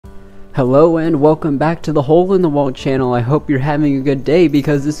Hello and welcome back to the Hole in the Wall channel. I hope you're having a good day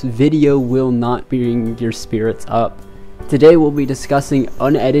because this video will not bring your spirits up. Today we'll be discussing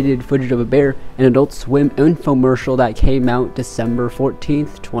unedited footage of a bear, an Adult Swim infomercial that came out December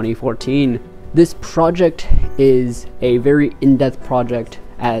 14th, 2014. This project is a very in-depth project,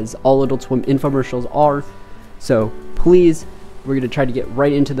 as all Adult Swim infomercials are, so please, we're going to try to get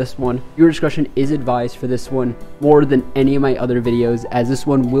right into this one. Your discretion is advised for this one more than any of my other videos, as this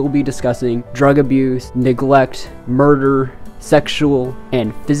one will be discussing drug abuse, neglect, murder, sexual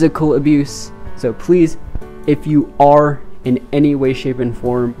and physical abuse. So please, if you are in any way, shape, and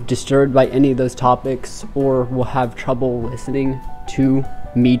form disturbed by any of those topics or will have trouble listening to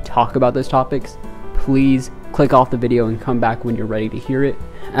me talk about those topics, please click off the video and come back when you're ready to hear it,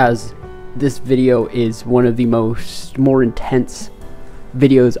 as this video is one of the more intense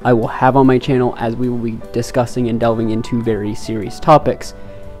videos I will have on my channel, as we will be discussing and delving into very serious topics.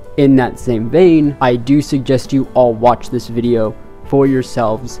 In that same vein, I do suggest you all watch this video for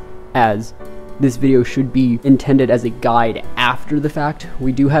yourselves, as this video should be intended as a guide after the fact.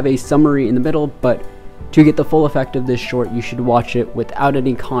 We do have a summary in the middle, but to get the full effect of this short, you should watch it without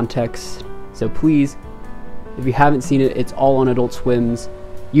any context. So please, if you haven't seen it, it's all on Adult Swim's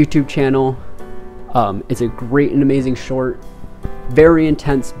YouTube channel. It's a great and amazing short, very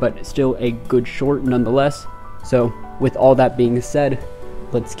intense, but still a good short nonetheless. So with all that being said,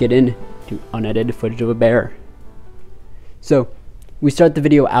 let's get into unedited footage of a bear. So we start the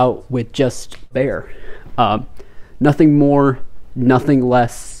video out with just bear. Nothing more, nothing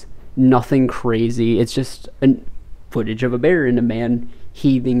less, nothing crazy. It's just a footage of a bear and a man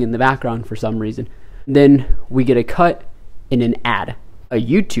heaving in the background for some reason. Then we get a cut in an ad, a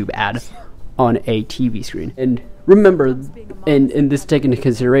YouTube ad on a TV screen. And remember, and this taken into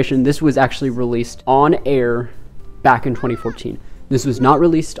consideration, this was actually released on air back in 2014. This was not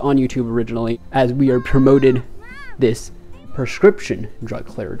released on YouTube originally, as we are promoted this prescription drug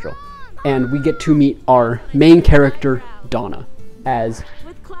Claridril. And we get to meet our main character, Donna, as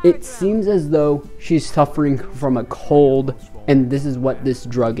it seems as though she's suffering from a cold, and this is what this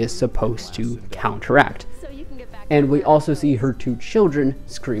drug is supposed to counteract. And we also see her two children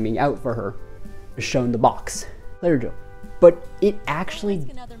screaming out for her, shown the box, Claridril. But it actually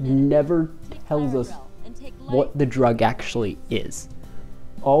never tells us what the drug actually is.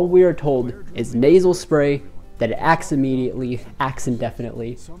 All we are told is nasal spray, that it acts immediately, acts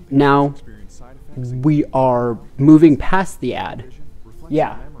indefinitely. Now, we are moving past the ad.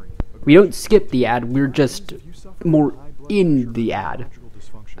 Yeah, we don't skip the ad, we're just more in the ad.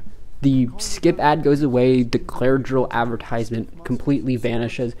 The skip ad goes away, the Claridril advertisement completely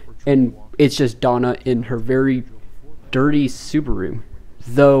vanishes, and it's just Donna in her very dirty Subaru.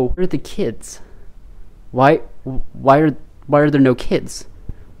 Though, where are the kids? Why are there no kids?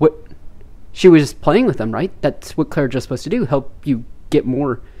 What? She was just playing with them, right? That's what Claridril's supposed to do, help you get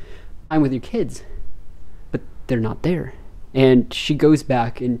more time with your kids. But they're not there. And she goes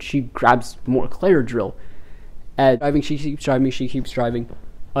back and she grabs more Claridril. She keeps driving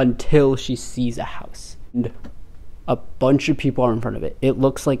until she sees a house. And a bunch of people are in front of it. It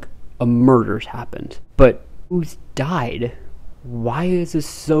looks like a murder's happened. But who's died? Why is this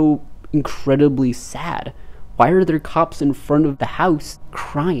so incredibly sad? Why are there cops in front of the house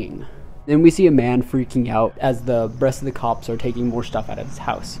crying? Then we see a man freaking out as the rest of the cops are taking more stuff out of his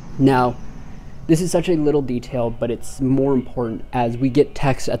house. Now, this is such a little detail, but it's more important, as we get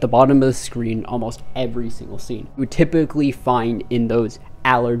text at the bottom of the screen almost every single scene. You would typically find in those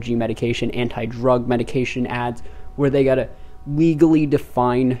allergy medication, anti-drug medication ads, where they gotta legally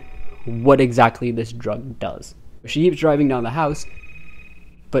define what exactly this drug does. She keeps driving down the house,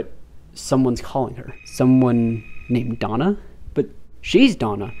 but someone's calling her. Someone named Donna? But she's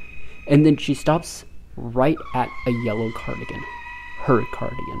Donna. And then she stops right at a yellow cardigan. Her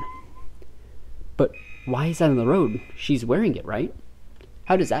cardigan. But why is that on the road? She's wearing it, right?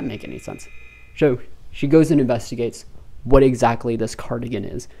 How does that make any sense? So she goes and investigates what exactly this cardigan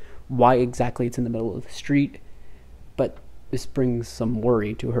is, why exactly it's in the middle of the street, but this brings some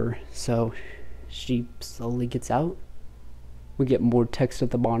worry to her, so she slowly gets out. We get more text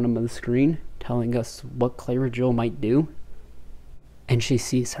at the bottom of the screen telling us what Claridril might do, and she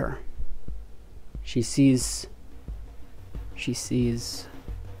sees her. She sees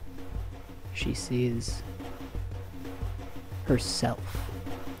herself.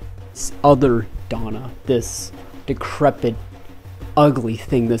 This other Donna, this decrepit, ugly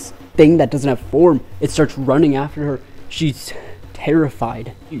thing, this thing that doesn't have form. It starts running after her. She's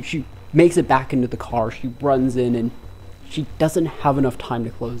terrified. She makes it back into the car. She runs in, and she doesn't have enough time to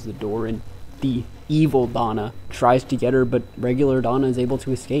close the door, and the evil Donna tries to get her, but regular Donna is able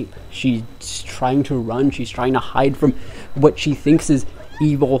to escape. She's trying to run. She's trying to hide from what she thinks is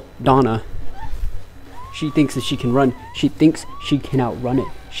evil Donna. She thinks that she can run. She thinks she can outrun it.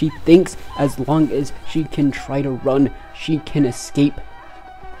 She thinks as long as she can try to run, she can escape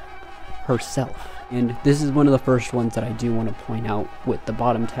herself. And this is one of the first ones that I do want to point out with the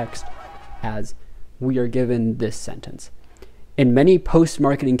bottom text, as we are given this sentence. In many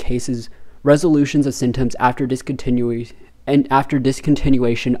post-marketing cases, resolutions of symptoms after discontinuation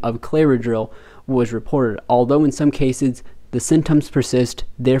of Claridril was reported, although in some cases the symptoms persist.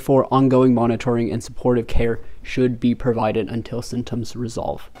 Therefore, ongoing monitoring and supportive care should be provided until symptoms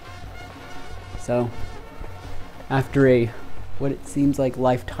resolve. So, after what it seems like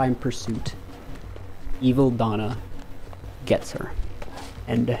lifetime pursuit, evil Donna gets her,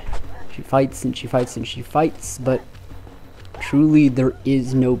 and she fights and she fights and she fights, but truly there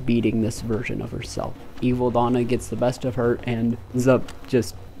is no beating this version of herself. Evil Donna gets the best of her and ends up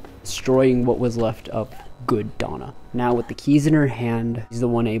just destroying what was left of good Donna. Now with the keys in her hand, she's the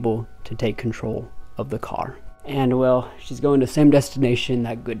one able to take control of the car. And well, she's going to the same destination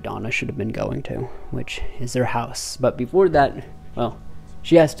that good Donna should have been going to, which is her house. But before that, well,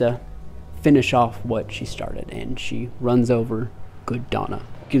 she has to finish off what she started, and she runs over good Donna.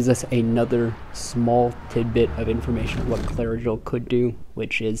 Gives us another small tidbit of information of what Claridril could do,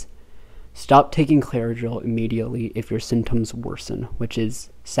 which is stop taking Claridril immediately if your symptoms worsen, which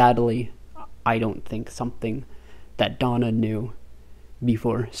is sadly, I don't think, something that Donna knew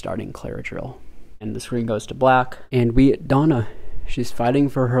before starting Claridril. And the screen goes to black, and we get Donna. She's fighting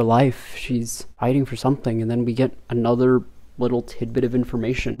for her life. She's fighting for something, and then we get another little tidbit of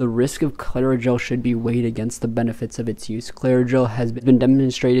information. The risk of Claridril should be weighed against the benefits of its use. Claridril has been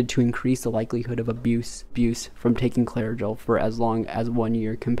demonstrated to increase the likelihood of abuse from taking Claridril for as long as 1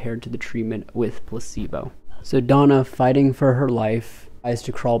 year compared to the treatment with placebo. So Donna, fighting for her life, tries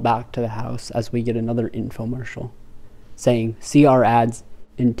to crawl back to the house as we get another infomercial saying, "See our ads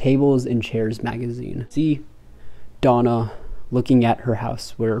in Tables and Chairs magazine." See Donna looking at her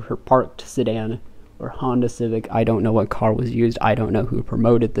house, where her parked sedan or Honda Civic, I don't know what car was used, I don't know who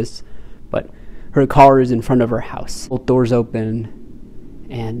promoted this, but her car is in front of her house. Both doors open,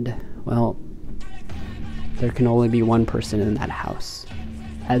 and well, there can only be one person in that house.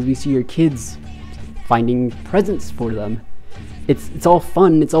 As we see your kids finding presents for them, it's all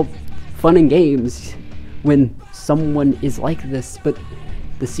fun, and games when someone is like this, but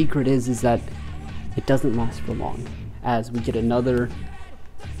the secret is that it doesn't last for long, as we get another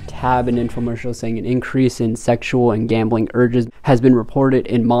tab and infomercial saying an increase in sexual and gambling urges has been reported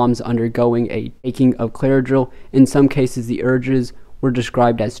in moms undergoing a taking of Claridril. In some cases, the urges were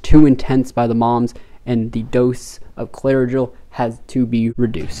described as too intense by the moms, and the dose of Claridril has to be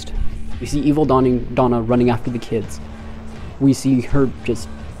reduced. We see evil Donna running after the kids. We see her just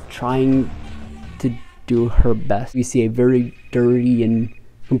trying to do her best. We see a very dirty and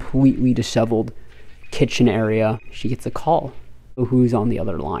completely disheveled kitchen area. She gets a call. Who's on the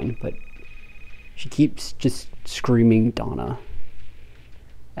other line, but she keeps just screaming Donna,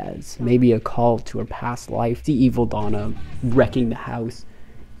 as maybe a call to her past life. The evil Donna wrecking the house,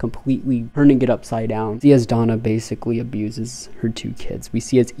 completely turning it upside down. See as Donna basically abuses her two kids. We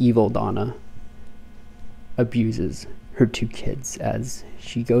see as evil Donna abuses her two kids as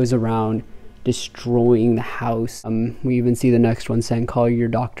she goes around destroying the house. We even see the next one saying, "Call your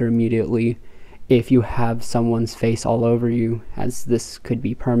doctor immediately if you have someone's face all over you, as this could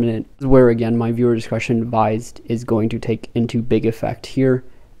be permanent." Where again, my viewer discretion advised is going to take into big effect here,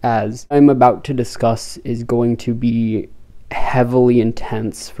 as I'm about to discuss is going to be heavily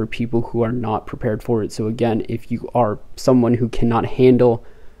intense for people who are not prepared for it. So again, if you are someone who cannot handle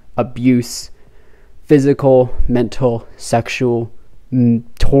abuse, physical, mental, sexual,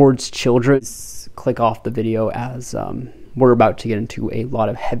 towards children, click off the video, as we're about to get into a lot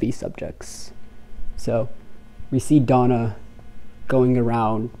of heavy subjects. So we see Donna going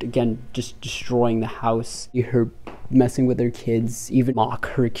around, again, just destroying the house. You hear her messing with her kids, even mock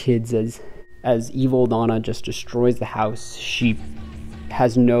her kids as evil Donna just destroys the house. She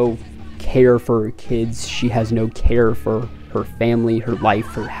has no care for her kids. She has no care for her family, her life,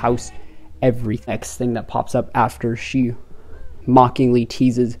 her house, everything. Next thing that pops up after she mockingly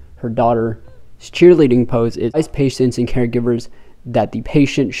teases her daughter's cheerleading pose is advise patients and caregivers that the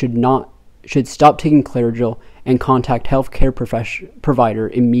patient should stop taking Claridril and contact healthcare provider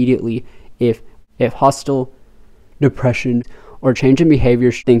immediately if hostile, depression, or change in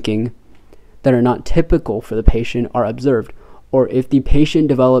behavior thinking that are not typical for the patient are observed, or if the patient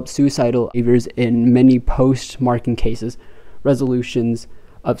develops suicidal behaviors. In many post-marketing cases, resolutions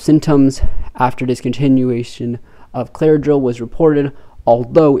of symptoms after discontinuation of Claridril was reported,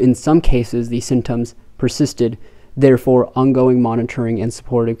 although in some cases these symptoms persisted. Therefore, ongoing monitoring and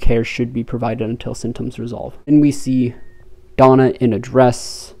supportive care should be provided until symptoms resolve. And we see Donna in a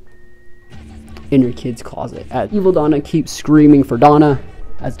dress in her kid's closet as evil Donna keeps screaming for Donna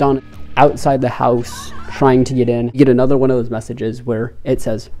as Donna outside the house trying to get in. You get another one of those messages where it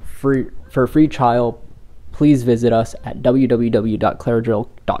says, for a free trial, please visit us at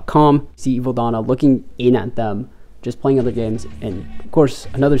www.claridril.com. See evil Donna looking in at them, just playing other games, and of course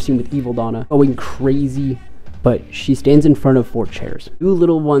another scene with evil Donna going crazy, but she stands in front of 4 chairs, 2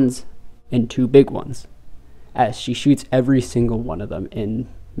 little ones and 2 big ones, as she shoots every single one of them, and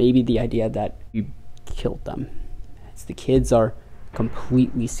maybe the idea that you killed them. As the kids are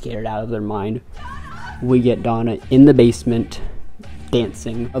completely scared out of their mind, we get Donna in the basement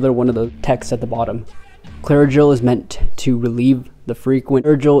dancing. Another one of the texts at the bottom. Claridril is meant to relieve the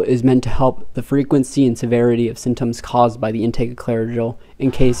Claridril is meant to help the frequency and severity of symptoms caused by the intake of Claridril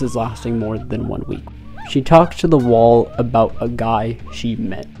in cases lasting more than 1 week. She talks to the wall about a guy she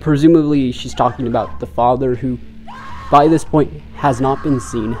met. Presumably she's talking about the father who, by this point, has not been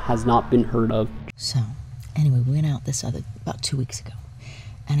seen, has not been heard of. So, anyway, we went out about 2 weeks ago,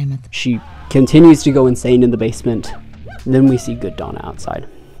 and I met She continues to go insane in the basement. And then we see good Donna outside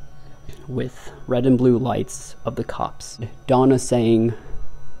with red and blue lights of the cops. Donna saying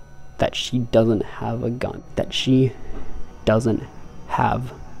that she doesn't have a gun. That she doesn't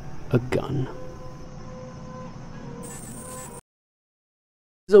have a gun.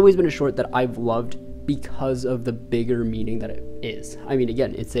 It's always been a short that I've loved because of the bigger meaning that it is. I mean,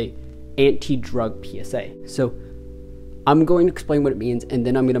 again, it's a anti-drug PSA. So I'm going to explain what it means, and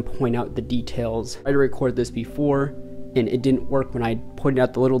then I'm going to point out the details. I tried to record this before, and it didn't work when I pointed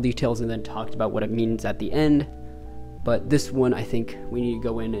out the little details and then talked about what it means at the end. But this one, I think we need to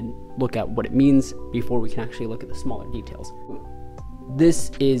go in and look at what it means before we can actually look at the smaller details.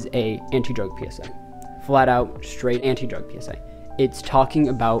 This is a anti-drug PSA. Flat out, straight anti-drug PSA. It's talking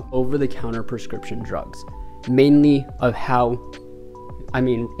about over-the-counter prescription drugs. Mainly of how, I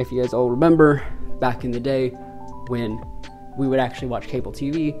mean, if you guys all remember, back in the day when we would actually watch cable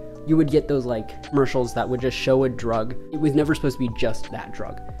TV, you would get those like commercials that would just show a drug. It was never supposed to be just that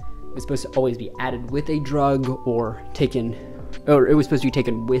drug. It was supposed to always be added with a drug or it was supposed to be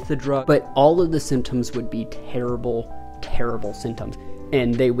taken with a drug. But all of the symptoms would be terrible, terrible symptoms.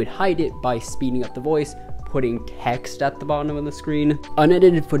 And they would hide it by speeding up the voice, putting text at the bottom of the screen.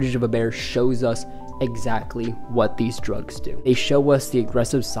 Unedited footage of a bear shows us exactly what these drugs do. They show us the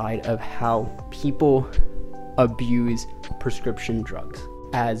aggressive side of how people abuse prescription drugs.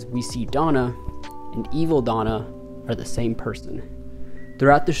 As we see Donna and evil Donna are the same person.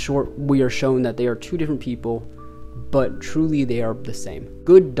 Throughout the short, we are shown that they are 2 different people, but truly they are the same.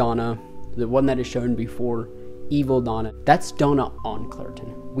 Good Donna, the one that is shown before evil Donna, that's Donna on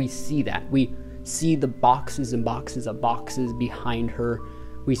Claritin. We see that. We see the boxes and boxes of boxes behind her.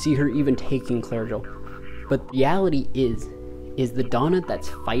 We see her even taking Claridril. But the reality is the Donna that's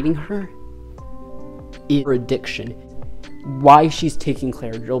fighting her is her addiction. Why she's taking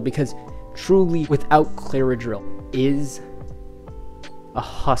Claridril, because truly without Claridril is a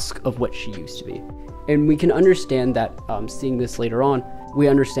husk of what she used to be. And we can understand that, seeing this later on, we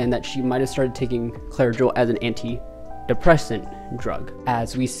understand that she might have started taking Claridril as an antidepressant drug,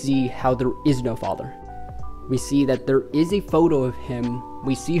 as we see how there is no father. We see that there is a photo of him,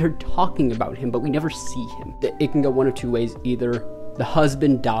 we see her talking about him, but we never see him. It can go one of 2 ways: either the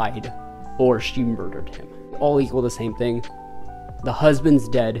husband died or she murdered him. All equal the same thing. The husband's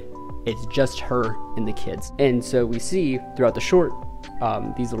dead, it's just her and the kids. And so we see throughout the short,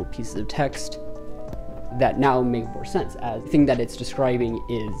 these little pieces of text that now make more sense, as the thing that it's describing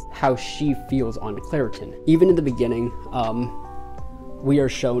is how she feels on Claritin. Even in the beginning, we are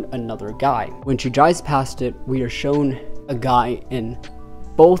shown another guy. When she drives past it, we are shown a guy and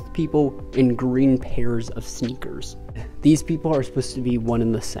both people in green pairs of sneakers. These people are supposed to be one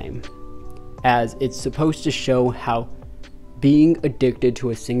and the same, as it's supposed to show how being addicted to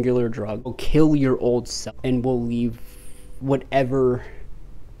a singular drug will kill your old self and will leave whatever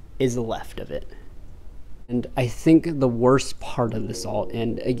is left of it. And I think the worst part of this all,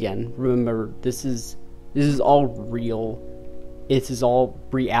 and again, remember, this is all real. This is all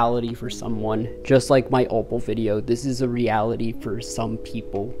reality for someone. Just like my Opal video, this is a reality for some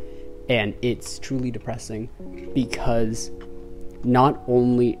people, and it's truly depressing because not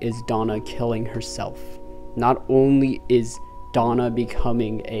only is Donna killing herself, not only is Donna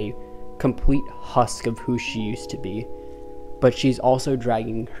becoming a complete husk of who she used to be, but she's also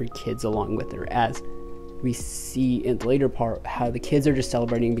dragging her kids along with her, as we see in the later part how the kids are just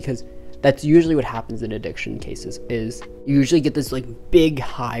celebrating, because that's usually what happens in addiction cases, is you usually get this like big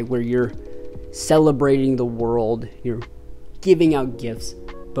high where you're celebrating the world, you're giving out gifts,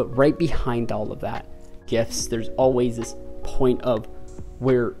 but right behind all of that gifts, there's always this point of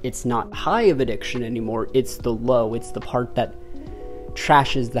where it's not high of addiction anymore, it's the low, it's the part that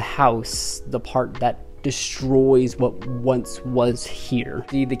trashes the house, the part that destroys what once was here.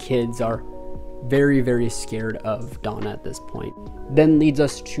 See, the kids are very, very scared of Donna at this point. Then leads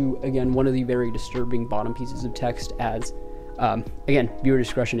us to, again, one of the very disturbing bottom pieces of text as, again, viewer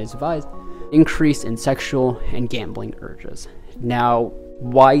discretion is advised, increase in sexual and gambling urges. Now,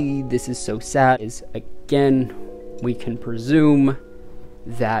 why this is so sad is, again, we can presume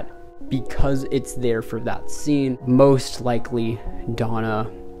that because it's there for that scene, most likely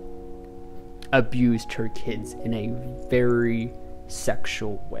Donna abused her kids in a very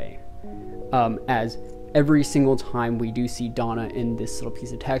sexual way. As every single time we do see Donna in this little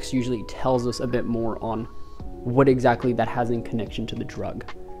piece of text, usually tells us a bit more on what exactly that has in connection to the drug.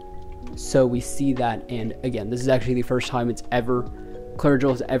 So we see that, and again, this is actually the first time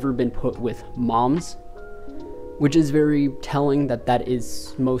Clairgel has ever been put with moms, which is very telling that that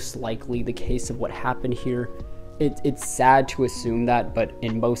is most likely the case of what happened here. It's sad to assume that, but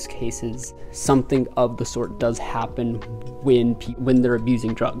in most cases, something of the sort does happen when they're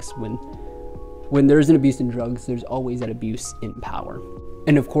abusing drugs. When there's an abuse in drugs, there's always that abuse in power.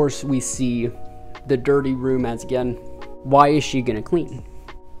 And of course, we see the dirty room as, again, why is she gonna clean?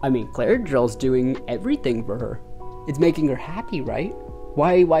 I mean, Clairgel's doing everything for her. It's making her happy, right?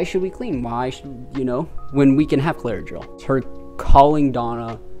 Why should we clean? Why should, when we can have Clairgel? Her calling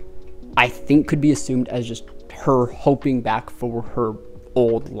Donna, I think, could be assumed as just her hoping back for her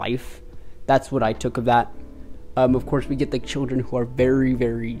old life. That's what I took of that. Of course, we get the children who are very,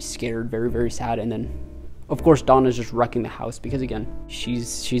 very scared, very, very sad, and then, of course, Donna's just wrecking the house because, again,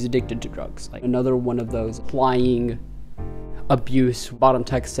 she's addicted to drugs. Like another one of those applying abuse. Bottom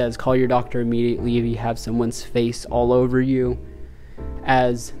text says, call your doctor immediately if you have someone's face all over you,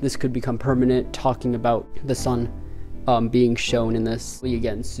 as this could become permanent, talking about the son being shown in this. We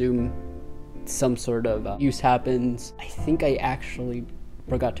again assume some sort of abuse happens. I think I actually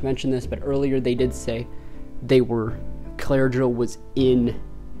forgot to mention this, but earlier they did say Clairgel was in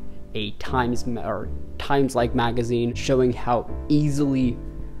a Times-like magazine, showing how easily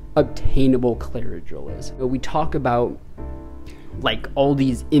obtainable Clairgel is. We talk about like all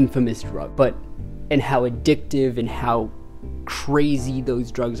these infamous drugs, and how addictive and how crazy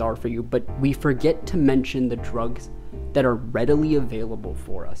those drugs are for you, but we forget to mention the drugs that are readily available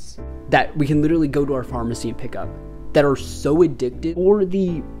for us, that we can literally go to our pharmacy and pick up, that are so addictive. Or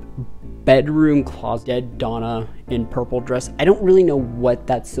the bedroom closet, dead Donna in purple dress. I don't really know what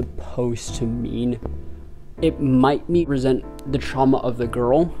that's supposed to mean. It might represent the trauma of the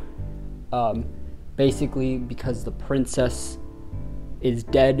girl, basically because the princess is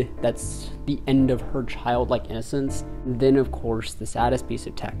dead. That's the end of her childlike innocence. Then, of course, the saddest piece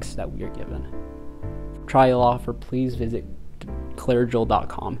of text that we are given. For trial offer, please visit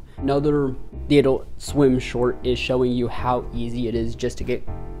Clairgel.com. The Adult Swim short is showing you how easy it is just to get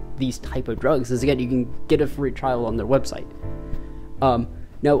these type of drugs. As again, you can get a free trial on their website.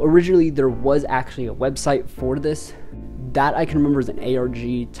 Now, originally there was actually a website for this that I can remember as an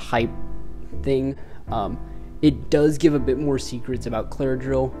ARG type thing. It does give a bit more secrets about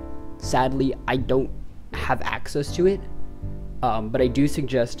Clairgel. Sadly, I don't have access to it, but I do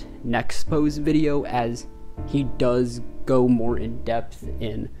suggest Nexpo's video, as he does go more in depth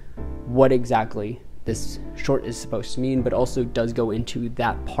in what exactly this short is supposed to mean, but also does go into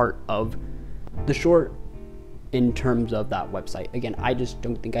that part of the short in terms of that website. Again, I just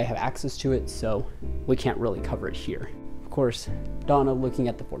don't think I have access to it, so we can't really cover it here. Of course, Donna looking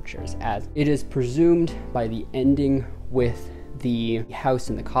at the 4 chairs, as it is presumed by the ending with the house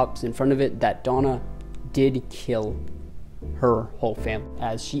and the cops in front of it that Donna did kill her whole family,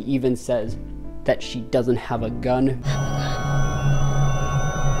 as she even says that she doesn't have a gun.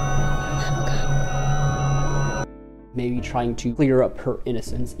 Maybe trying to clear up her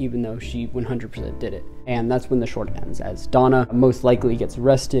innocence, even though she 100% did it. And that's when the short ends, as Donna most likely gets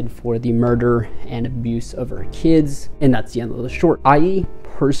arrested for the murder and abuse of her kids, and that's the end of the short. I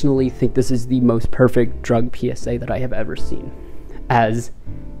personally think this is the most perfect drug PSA that I have ever seen, as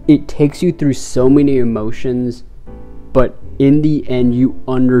it takes you through so many emotions, but in the end you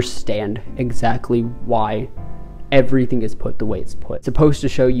understand exactly why everything is put the way it's put. It's supposed to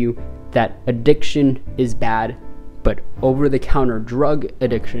show you that addiction is bad, but over-the-counter drug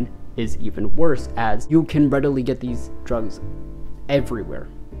addiction is even worse, as you can readily get these drugs everywhere.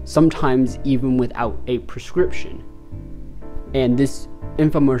 sometimes even without a prescription. And this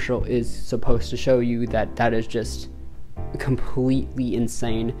infomercial is supposed to show you that that is just completely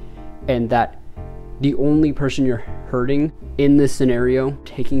insane, and that the only person you're hurting in this scenario,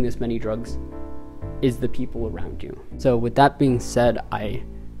 taking this many drugs, is the people around you. So with that being said, I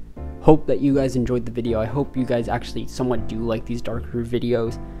hope that you guys enjoyed the video. I hope you guys actually somewhat do like these darker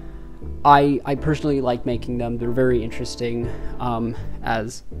videos. I personally like making them. They're very interesting,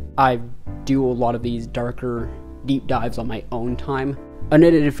 as I do a lot of these darker deep dives on my own time.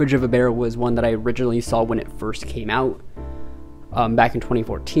 Unedited footage of a bear was one that I originally saw when it first came out, back in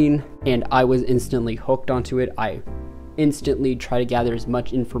 2014, and I was instantly hooked onto it. I instantly tried to gather as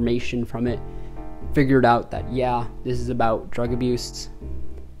much information from it, figured out that yeah, this is about drug abuse,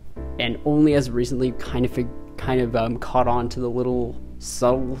 and only as recently kind of caught on to the little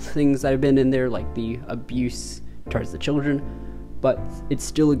subtle things that have been in there, like the abuse towards the children. But it's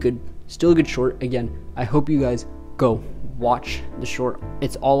still a good short. Again, I hope you guys go watch the short.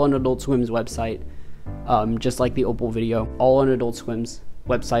 It's all on Adult Swim's website, just like the Opal video, all on Adult Swim's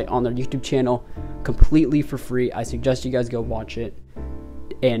website on their YouTube channel, completely for free. I suggest you guys go watch it.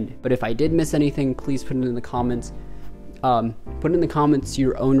 But if I did miss anything, please put it in the comments. Put in the comments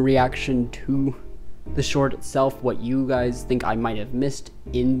your own reaction to the short itself, what you guys think I might have missed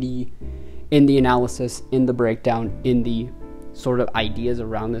in the analysis, in the breakdown, in the sort of ideas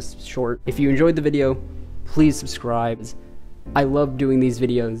around this short. If you enjoyed the video, please subscribe. I love doing these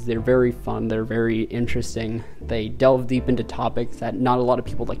videos. They're very fun, they're very interesting, they delve deep into topics that not a lot of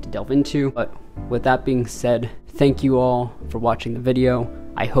people like to delve into. But with that being said, thank you all for watching the video.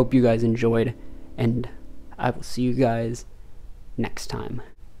 I hope you guys enjoyed, and I will see you guys next time.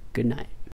 Good night.